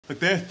Look,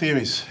 there are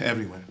theories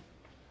everywhere,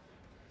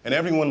 and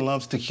everyone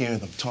loves to hear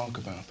them talk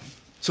about them.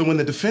 So when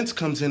the defense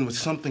comes in with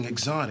something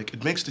exotic,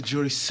 it makes the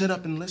jury sit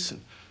up and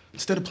listen,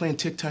 instead of playing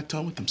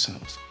tic-tac-toe with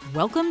themselves.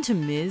 Welcome to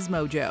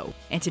MsMojo,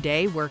 and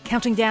today we're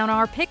counting down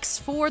our picks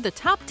for the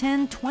top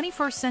 10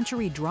 21st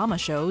century drama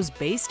shows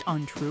based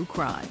on true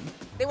crime.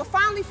 They were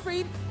finally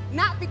freed,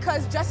 not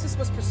because justice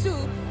was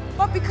pursued,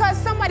 but because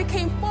somebody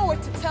came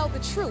forward to tell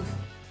the truth.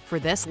 For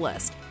this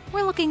list,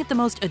 we're looking at the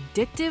most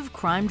addictive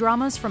crime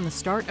dramas from the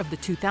start of the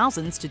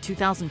 2000s to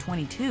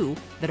 2022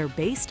 that are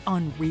based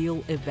on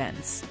real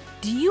events.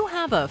 Do you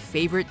have a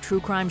favorite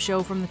true crime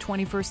show from the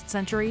 21st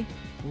century?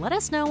 Let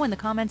us know in the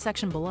comment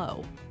section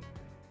below.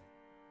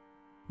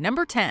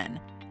 Number 10.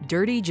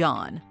 Dirty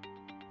John.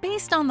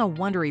 Based on the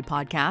Wondery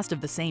podcast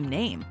of the same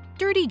name,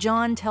 Dirty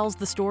John tells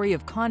the story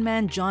of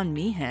conman John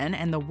Meehan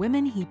and the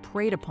women he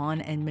preyed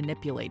upon and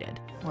manipulated.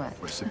 What?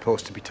 We're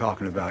supposed to be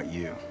talking about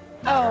you.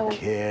 Not our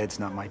kids,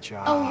 not my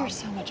job. Oh, you're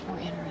so much more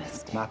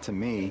interesting. Not to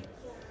me.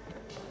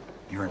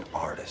 You're an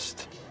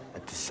artist, a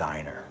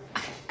designer.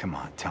 Come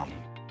on, tell me.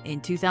 In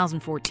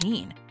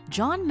 2014,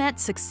 John met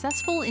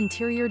successful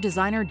interior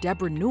designer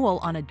Deborah Newell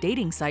on a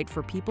dating site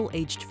for people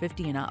aged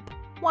 50 and up.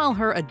 While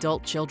her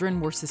adult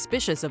children were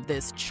suspicious of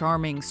this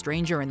charming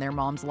stranger in their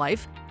mom's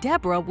life,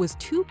 Deborah was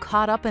too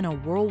caught up in a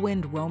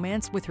whirlwind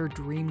romance with her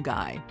dream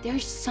guy.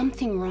 There's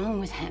something wrong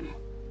with him.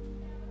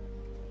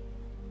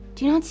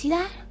 Do you not see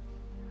that?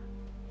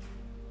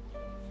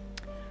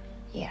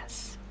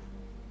 Yes.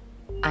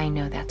 I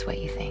know that's what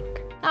you think.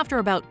 After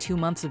about 2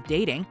 months of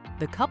dating,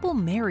 the couple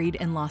married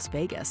in Las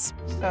Vegas.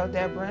 So,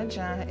 Deborah and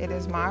John, it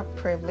is my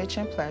privilege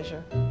and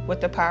pleasure,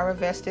 with the power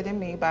vested in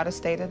me by the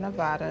state of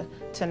Nevada,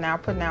 to now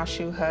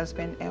pronounce you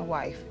husband and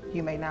wife.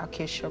 You may now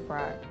kiss your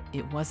bride.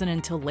 It wasn't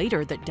until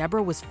later that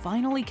Deborah was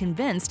finally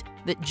convinced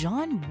that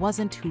John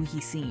wasn't who he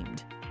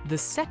seemed. The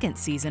second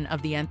season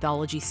of the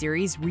anthology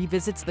series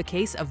revisits the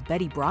case of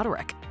Betty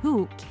Broderick,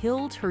 who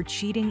killed her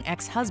cheating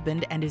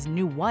ex-husband and his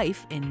new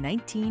wife in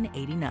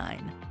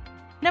 1989.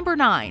 Number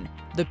 9.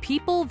 The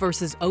People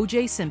vs.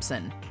 O.J.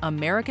 Simpson,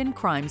 American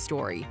Crime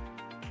Story.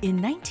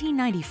 In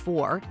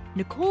 1994,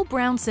 Nicole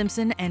Brown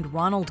Simpson and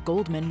Ronald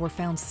Goldman were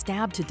found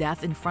stabbed to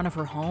death in front of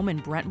her home in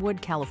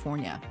Brentwood,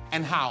 California.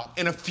 And how,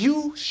 in a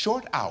few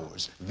short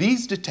hours,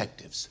 these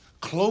detectives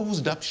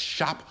closed up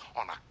shop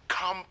on a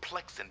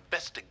complex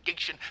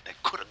investigation that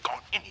could have gone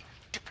any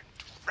different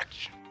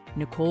direction.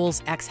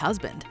 Nicole's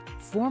ex-husband,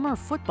 former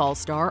football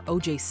star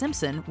O.J.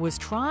 Simpson, was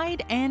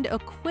tried and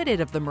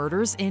acquitted of the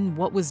murders in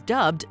what was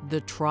dubbed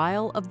the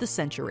trial of the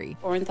century.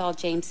 Orenthal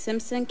James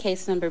Simpson,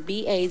 case number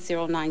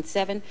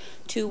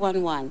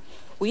BA097211.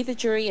 We, the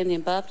jury, in the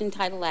above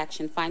entitled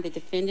action, find the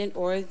defendant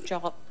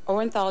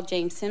Orenthal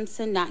James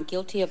Simpson not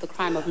guilty of the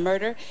crime of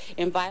murder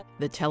in violation.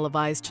 The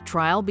televised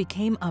trial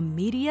became a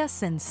media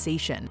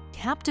sensation,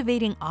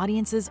 captivating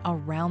audiences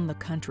around the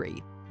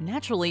country.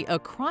 Naturally, a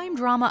crime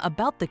drama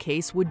about the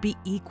case would be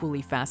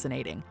equally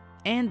fascinating,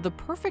 and the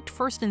perfect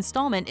first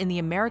installment in the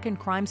American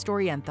Crime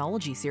Story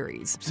anthology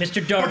series.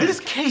 Mr. Darden. This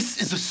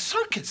case is a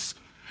circus,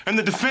 and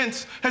the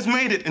defense has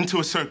made it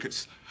into a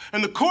circus.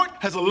 And the court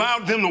has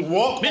allowed them to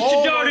walk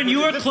Mr. Darden,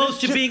 you are close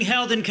to being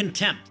held in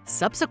contempt.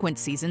 Subsequent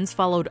seasons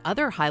followed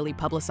other highly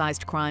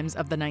publicized crimes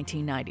of the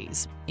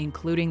 1990s,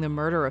 including the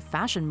murder of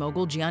fashion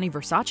mogul Gianni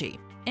Versace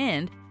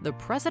and the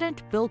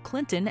President Bill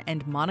Clinton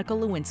and Monica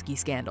Lewinsky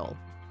scandal.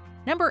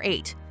 Number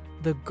 8.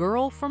 The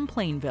Girl from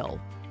Plainville.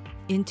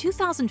 In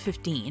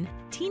 2015,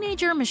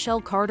 teenager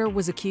Michelle Carter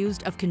was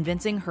accused of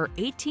convincing her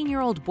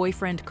 18-year-old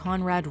boyfriend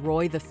Conrad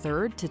Roy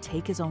III to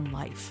take his own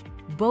life.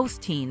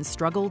 Both teens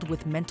struggled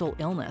with mental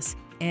illness,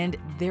 and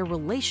their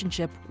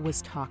relationship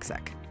was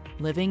toxic.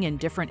 Living in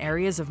different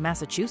areas of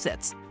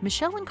Massachusetts,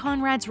 Michelle and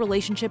Conrad's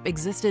relationship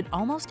existed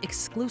almost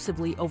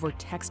exclusively over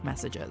text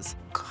messages.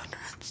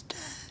 Conrad's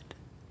dead.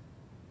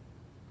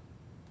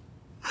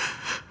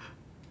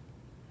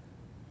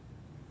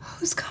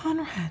 Who's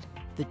Conrad?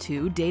 The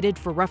two dated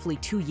for roughly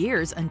 2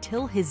 years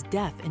until his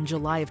death in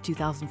July of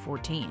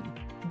 2014.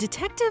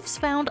 Detectives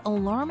found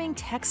alarming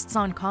texts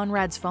on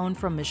Conrad's phone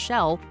from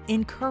Michelle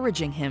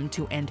encouraging him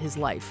to end his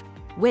life,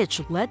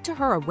 which led to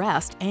her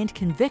arrest and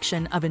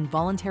conviction of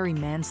involuntary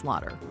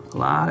manslaughter. A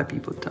lot of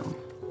people tell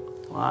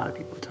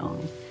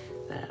me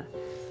that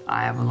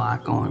I have a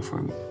lot going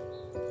for me.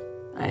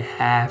 I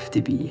have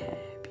to be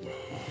happy.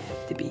 I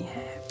have to be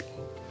happy.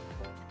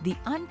 The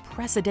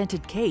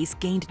unprecedented case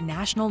gained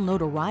national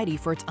notoriety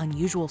for its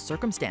unusual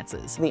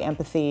circumstances. The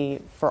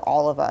empathy for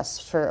all of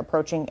us, for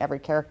approaching every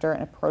character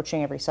and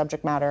approaching every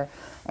subject matter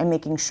and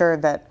making sure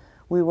that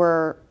we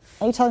were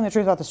only telling the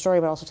truth about the story,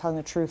 but also telling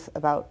the truth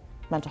about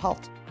mental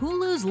health.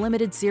 Hulu's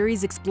limited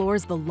series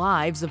explores the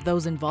lives of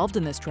those involved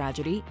in this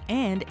tragedy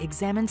and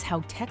examines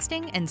how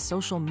texting and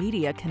social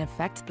media can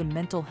affect the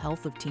mental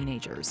health of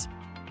teenagers.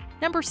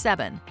 Number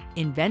 7.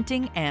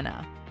 Inventing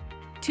Anna.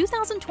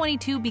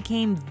 2022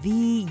 became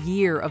the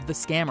year of the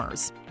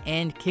scammers,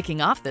 and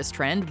kicking off this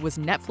trend was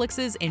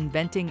Netflix's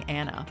Inventing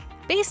Anna.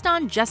 Based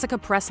on Jessica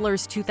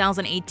Pressler's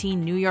 2018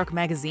 New York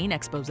Magazine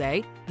expose,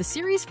 the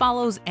series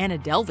follows Anna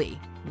Delvey,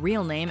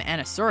 real name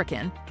Anna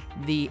Sorokin,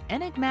 the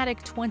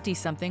enigmatic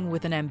 20-something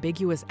with an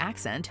ambiguous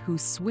accent who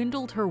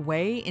swindled her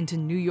way into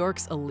New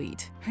York's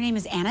elite. Her name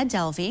is Anna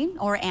Delvey,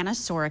 or Anna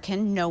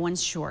Sorokin. No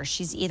one's sure.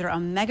 She's either a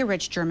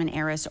mega-rich German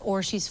heiress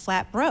or she's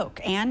flat broke,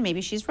 and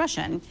maybe she's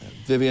Russian.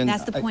 Vivian,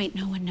 that's the point.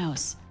 No one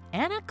knows.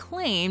 Anna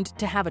claimed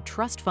to have a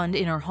trust fund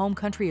in her home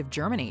country of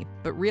Germany,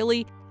 but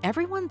really,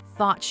 everyone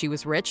thought she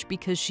was rich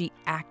because she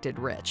acted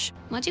rich.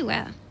 What'd you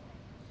wear?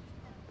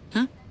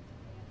 Huh?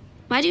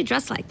 Why'd you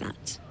dress like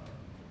that?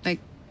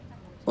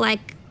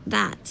 Like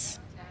that.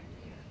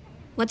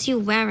 What's you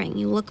wearing?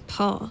 You look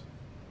poor.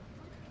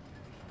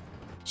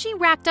 She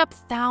racked up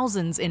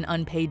thousands in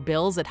unpaid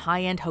bills at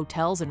high-end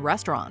hotels and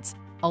restaurants,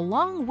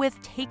 along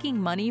with taking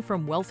money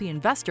from wealthy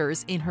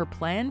investors in her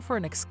plan for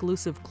an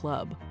exclusive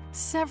club.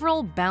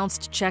 Several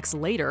bounced checks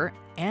later,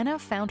 Anna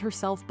found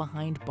herself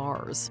behind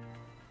bars.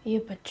 You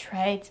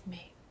betrayed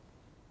me.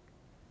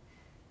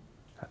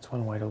 That's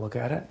one way to look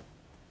at it.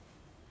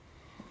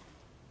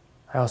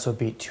 I also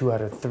beat 2 out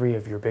of 3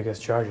 of your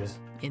biggest charges.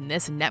 In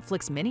this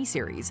Netflix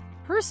miniseries,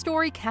 her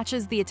story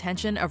catches the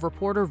attention of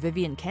reporter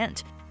Vivian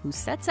Kent, who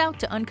sets out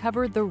to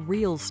uncover the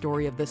real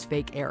story of this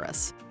fake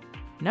heiress.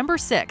 Number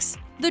 6,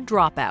 The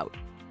Dropout.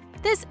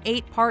 This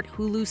 8-part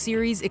Hulu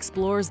series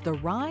explores the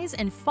rise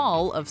and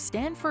fall of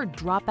Stanford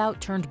dropout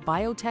turned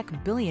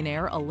biotech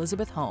billionaire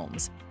Elizabeth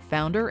Holmes,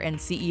 founder and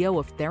CEO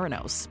of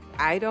Theranos.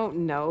 I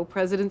don't know.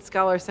 President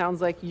Scholar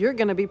sounds like you're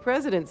gonna be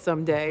president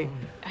someday.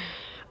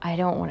 I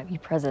don't want to be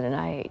president.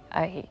 I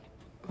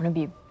want to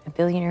be a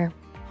billionaire.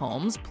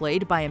 Holmes,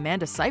 played by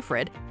Amanda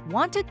Seyfried,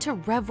 wanted to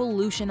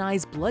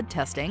revolutionize blood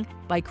testing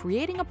by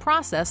creating a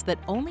process that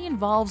only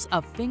involves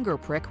a finger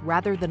prick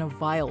rather than a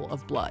vial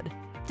of blood.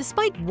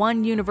 Despite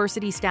one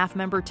university staff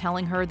member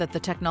telling her that the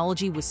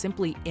technology was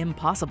simply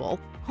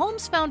impossible,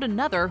 Holmes found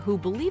another who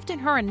believed in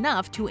her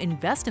enough to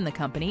invest in the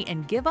company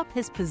and give up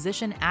his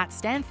position at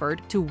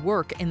Stanford to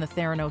work in the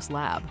Theranos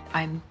lab.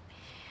 I'm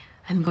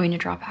going to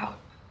drop out.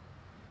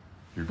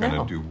 You're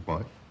gonna do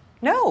what?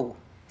 No.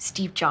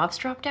 Steve Jobs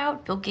dropped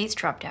out, Bill Gates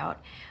dropped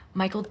out,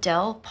 Michael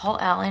Dell, Paul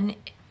Allen,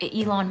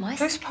 Elon Musk.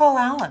 Who's Paul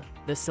Allen?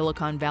 The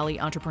Silicon Valley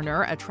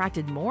entrepreneur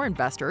attracted more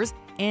investors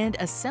and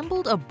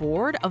assembled a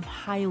board of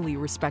highly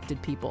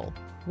respected people.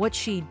 What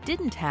she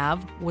didn't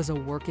have was a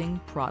working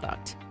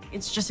product.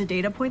 It's just a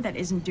data point that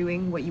isn't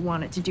doing what you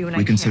want it to do, and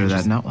we consider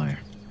that an outlier.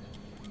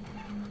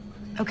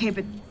 Okay,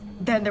 but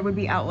then there would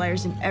be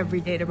outliers in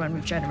every data run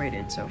we've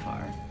generated so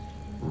far.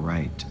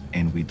 Right,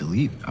 and we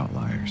delete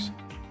outliers.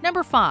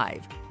 Number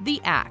 5, The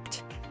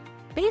Act.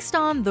 Based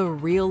on the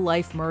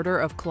real-life murder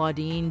of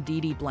Claudine Dee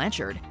Dee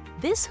Blanchard,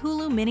 this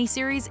Hulu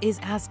miniseries is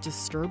as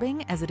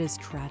disturbing as it is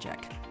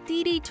tragic.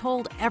 Dee Dee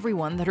told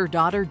everyone that her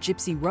daughter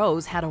Gypsy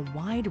Rose had a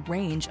wide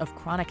range of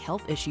chronic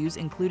health issues,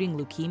 including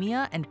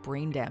leukemia and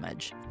brain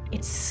damage.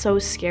 It's so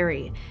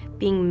scary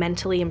being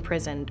mentally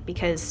imprisoned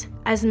because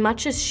as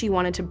much as she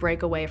wanted to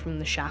break away from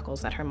the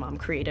shackles that her mom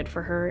created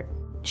for her,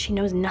 she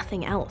knows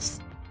nothing else.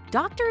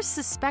 Doctors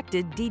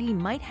suspected Dee Dee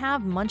might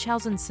have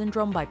Munchausen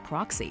syndrome by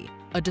proxy,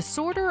 a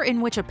disorder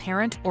in which a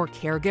parent or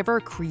caregiver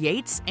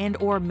creates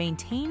and/or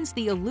maintains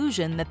the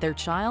illusion that their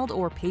child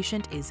or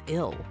patient is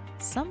ill,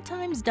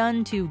 sometimes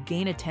done to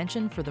gain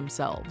attention for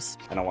themselves.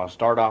 And I want to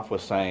start off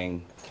with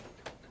saying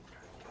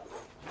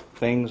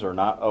things are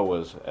not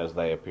always as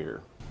they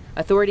appear.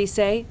 Authorities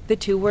say the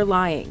two were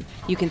lying.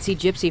 You can see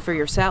Gypsy for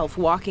yourself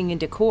walking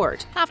into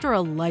court. After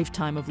a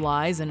lifetime of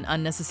lies and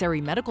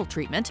unnecessary medical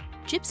treatment,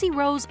 Gypsy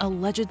Rose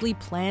allegedly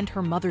planned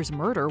her mother's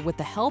murder with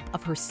the help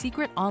of her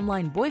secret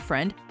online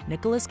boyfriend,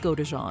 Nicholas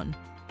Godejohn.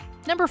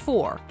 Number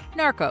 4,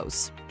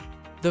 Narcos.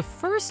 The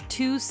first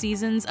 2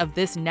 seasons of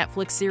this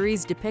Netflix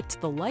series depict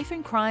the life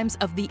and crimes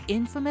of the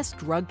infamous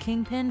drug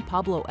kingpin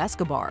Pablo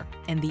Escobar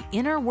and the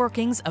inner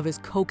workings of his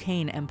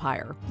cocaine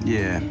empire.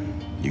 Yeah,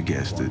 you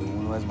guessed it.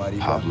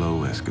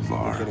 Pablo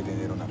Escobar.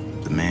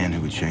 The man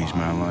who would change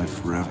my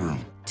life forever.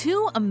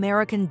 2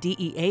 American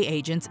DEA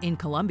agents in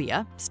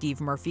Colombia,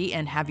 Steve Murphy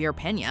and Javier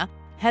Peña,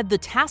 had the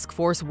task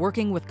force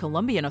working with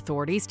Colombian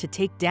authorities to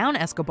take down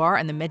Escobar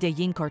and the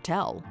Medellin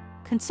cartel.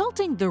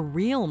 Consulting the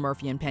real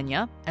Murphy and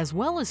Peña, as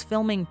well as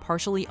filming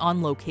partially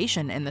on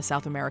location in the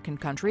South American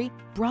country,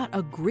 brought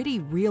a gritty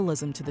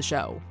realism to the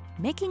show,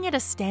 making it a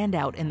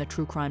standout in the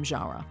true crime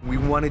genre. We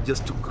wanted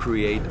just to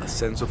create a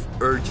sense of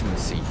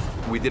urgency.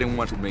 We didn't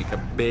want to make a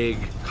big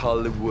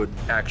Hollywood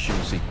action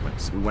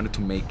sequence. We wanted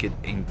to make it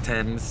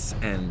intense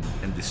and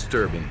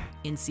disturbing.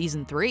 In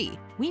Season 3,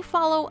 we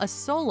follow a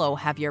solo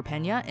Javier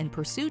Peña in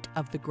pursuit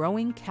of the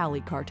growing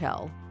Cali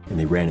cartel. And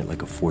they ran it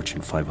like a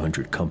Fortune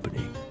 500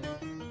 company.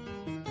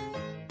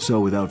 So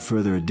without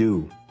further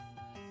ado,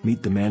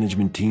 meet the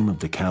management team of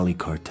the Cali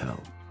cartel.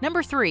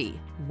 Number 3,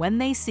 When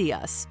They See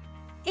Us.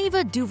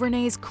 Ava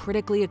DuVernay's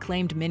critically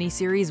acclaimed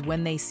miniseries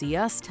When They See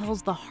Us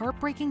tells the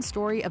heartbreaking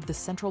story of the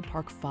Central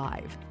Park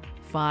Five.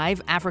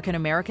 5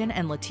 African-American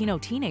and Latino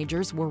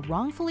teenagers were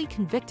wrongfully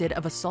convicted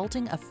of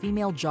assaulting a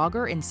female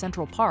jogger in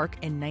Central Park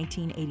in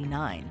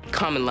 1989.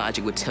 Common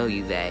logic would tell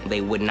you that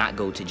they would not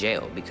go to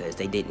jail because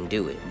they didn't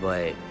do it,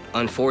 but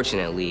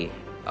unfortunately,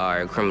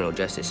 our criminal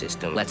justice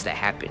system lets that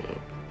happen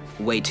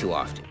way too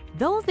often.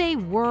 Though they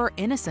were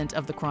innocent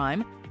of the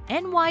crime,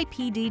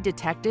 NYPD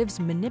detectives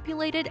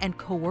manipulated and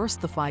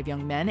coerced the 5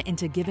 young men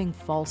into giving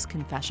false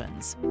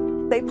confessions.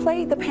 They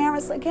played the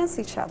parents against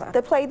each other.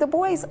 They played the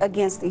boys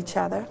against each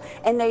other.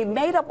 And they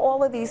made up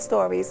all of these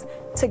stories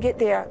to get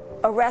their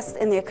arrest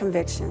and their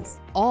convictions.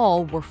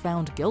 All were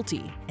found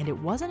guilty, and it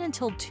wasn't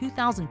until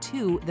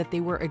 2002 that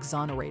they were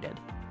exonerated.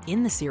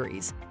 In the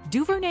series,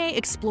 DuVernay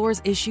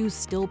explores issues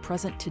still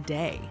present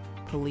today: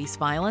 police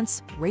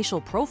violence, racial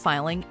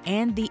profiling,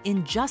 and the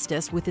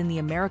injustice within the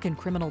American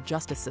criminal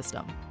justice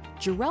system.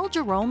 Jarrell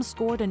Jerome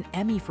scored an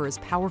Emmy for his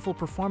powerful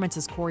performance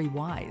as Corey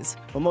Wise.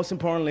 But most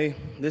importantly,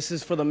 this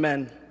is for the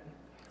men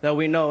that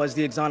we know as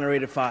the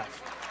Exonerated 5.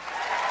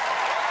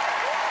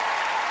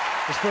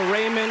 It's for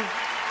Raymond,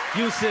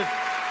 Yusuf,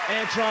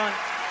 Antron,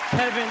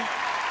 Kevin,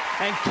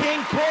 and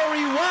King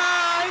Corey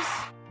Wise!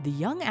 The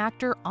young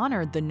actor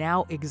honored the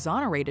now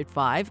exonerated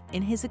 5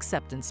 in his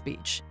acceptance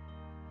speech.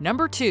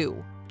 Number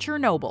 2,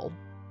 Chernobyl.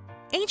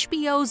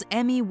 HBO's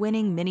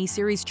Emmy-winning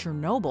miniseries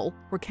Chernobyl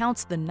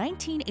recounts the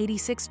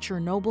 1986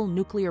 Chernobyl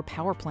nuclear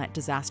power plant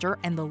disaster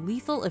and the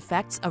lethal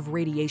effects of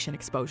radiation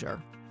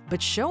exposure. But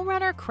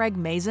showrunner Craig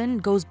Mazin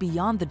goes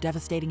beyond the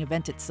devastating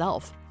event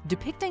itself,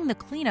 depicting the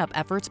cleanup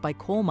efforts by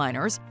coal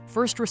miners,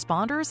 first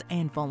responders,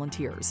 and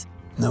volunteers.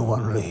 No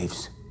one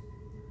leaves.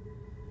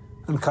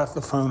 And cut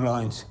the phone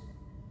lines.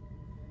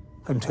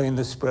 Contain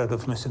the spread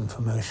of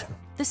misinformation.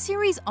 The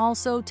series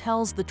also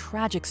tells the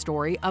tragic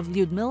story of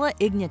Lyudmila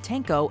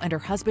Ignatenko and her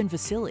husband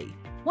Vasily,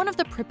 one of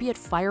the Pripyat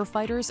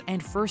firefighters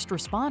and first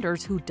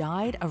responders who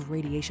died of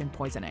radiation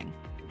poisoning.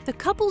 The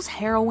couple's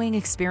harrowing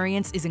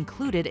experience is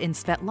included in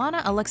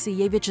Svetlana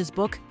Alexievich's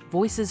book,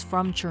 Voices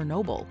from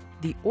Chernobyl,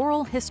 The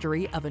Oral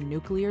History of a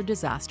Nuclear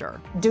Disaster.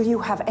 Do you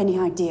have any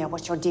idea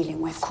what you're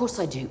dealing with? Of course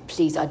I do.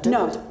 Please, I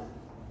don't. No.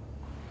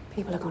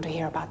 People are going to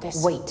hear about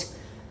this. Wait.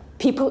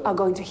 People are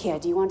going to hear.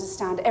 Do you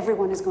understand?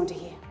 Everyone is going to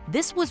hear.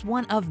 This was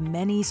one of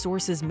many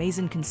sources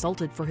Mazin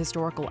consulted for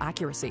historical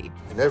accuracy.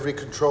 In every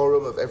control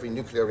room of every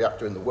nuclear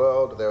reactor in the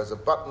world, there is a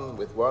button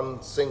with one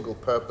single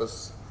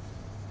purpose: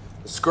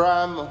 to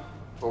scram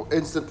or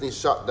instantly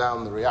shut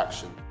down the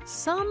reaction.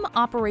 Some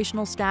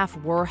operational staff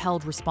were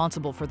held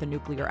responsible for the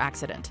nuclear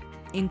accident,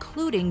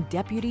 including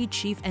Deputy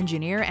Chief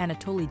Engineer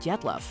Anatoly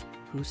Dyatlov,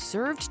 who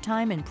served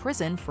time in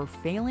prison for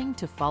failing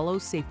to follow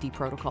safety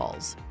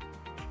protocols.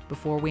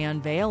 Before we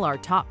unveil our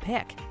top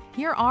pick,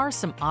 here are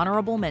some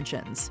honorable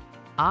mentions.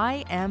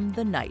 I Am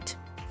the Night.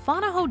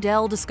 Fauna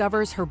Hodel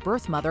discovers her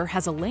birth mother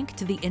has a link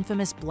to the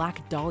infamous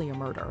Black Dahlia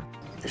murder.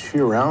 Is she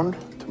around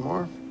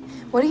tomorrow?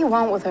 What do you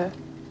want with her?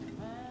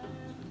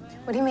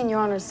 What do you mean you're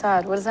on her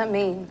side? What does that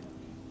mean?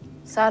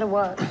 Side of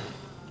what?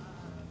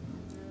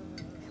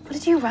 What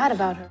did you write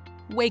about her?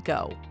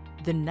 Waco.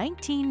 The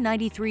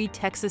 1993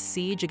 Texas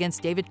siege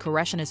against David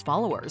Koresh and his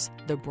followers,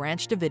 the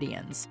Branch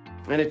Davidians.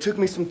 And it took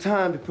me some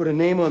time to put a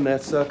name on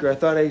that sucker. I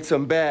thought I ate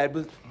something bad,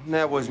 but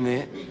that wasn't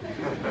it.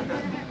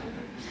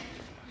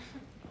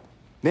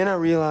 Then I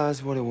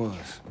realized what it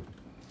was.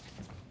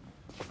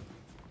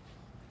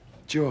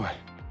 Joy.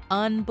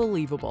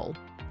 Unbelievable.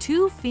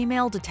 2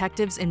 female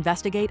detectives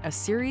investigate a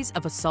series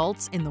of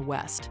assaults in the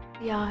West.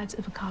 The odds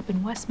of a cop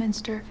in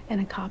Westminster and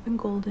a cop in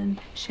Golden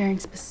sharing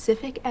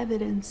specific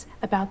evidence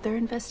about their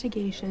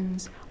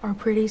investigations are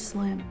pretty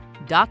slim.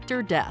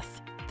 Dr.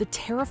 Death. The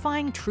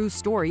terrifying true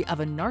story of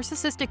a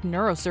narcissistic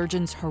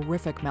neurosurgeon's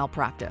horrific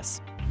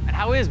malpractice. And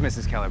how is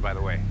Mrs. Keller, by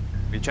the way?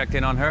 Have you checked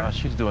in on her?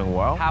 She's doing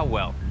well. How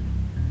well?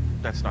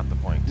 That's not the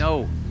point.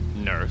 No,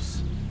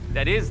 nurse.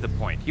 That is the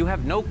point. You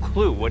have no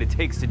clue what it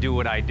takes to do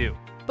what I do.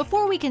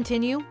 Before we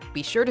continue,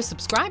 be sure to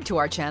subscribe to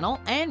our channel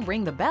and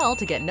ring the bell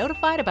to get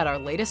notified about our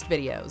latest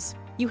videos.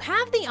 You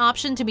have the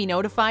option to be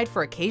notified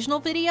for occasional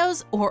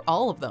videos or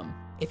all of them.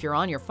 If you're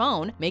on your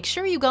phone, make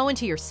sure you go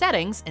into your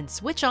settings and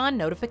switch on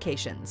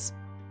notifications.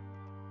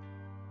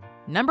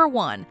 Number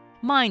 1,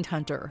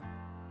 Mindhunter.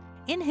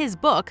 In his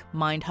book,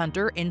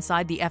 Mindhunter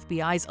Inside the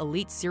FBI's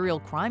Elite Serial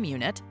Crime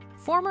Unit,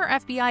 former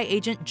FBI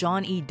agent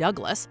John E.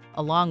 Douglas,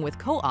 along with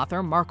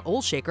co-author Mark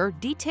Olshaker,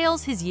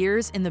 details his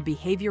years in the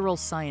Behavioral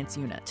Science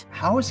Unit.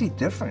 How is he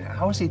different?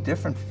 How is he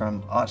different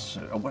from us?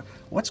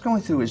 What's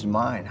going through his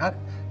mind?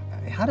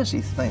 How does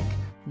he think?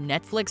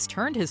 Netflix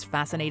turned his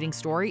fascinating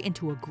story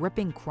into a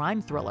gripping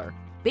crime thriller,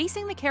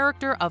 basing the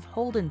character of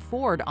Holden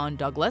Ford on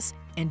Douglas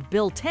and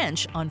Bill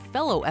Tench on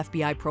fellow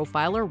FBI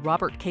profiler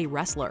Robert K.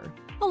 Ressler.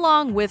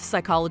 Along with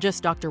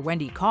psychologist Dr.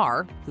 Wendy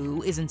Carr,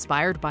 who is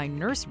inspired by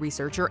nurse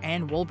researcher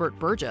Ann Wolbert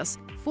Burgess,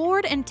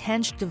 Ford and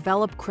Tench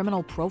develop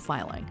criminal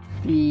profiling.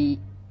 The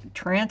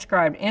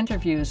transcribed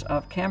interviews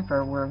of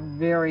Kemper were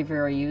very,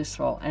 very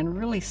useful and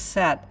really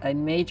set a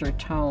major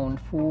tone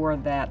for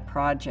that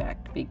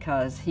project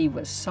because he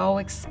was so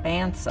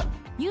expansive.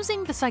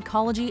 Using the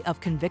psychology of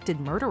convicted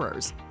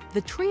murderers,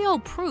 the trio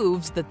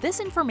proves that this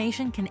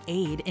information can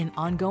aid in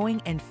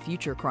ongoing and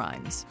future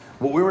crimes.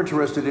 What we're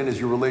interested in is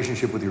your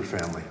relationship with your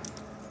family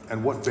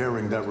and what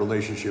bearing that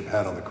relationship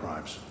had on the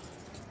crimes.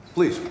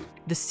 Please.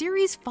 The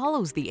series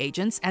follows the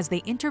agents as they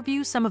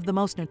interview some of the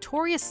most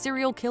notorious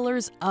serial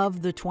killers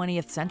of the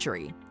 20th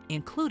century,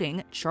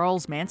 including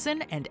Charles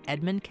Manson and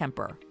Edmund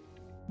Kemper.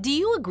 Do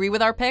you agree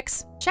with our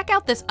picks? Check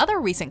out this other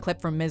recent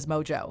clip from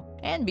MsMojo,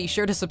 and be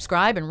sure to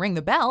subscribe and ring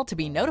the bell to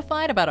be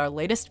notified about our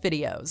latest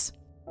videos.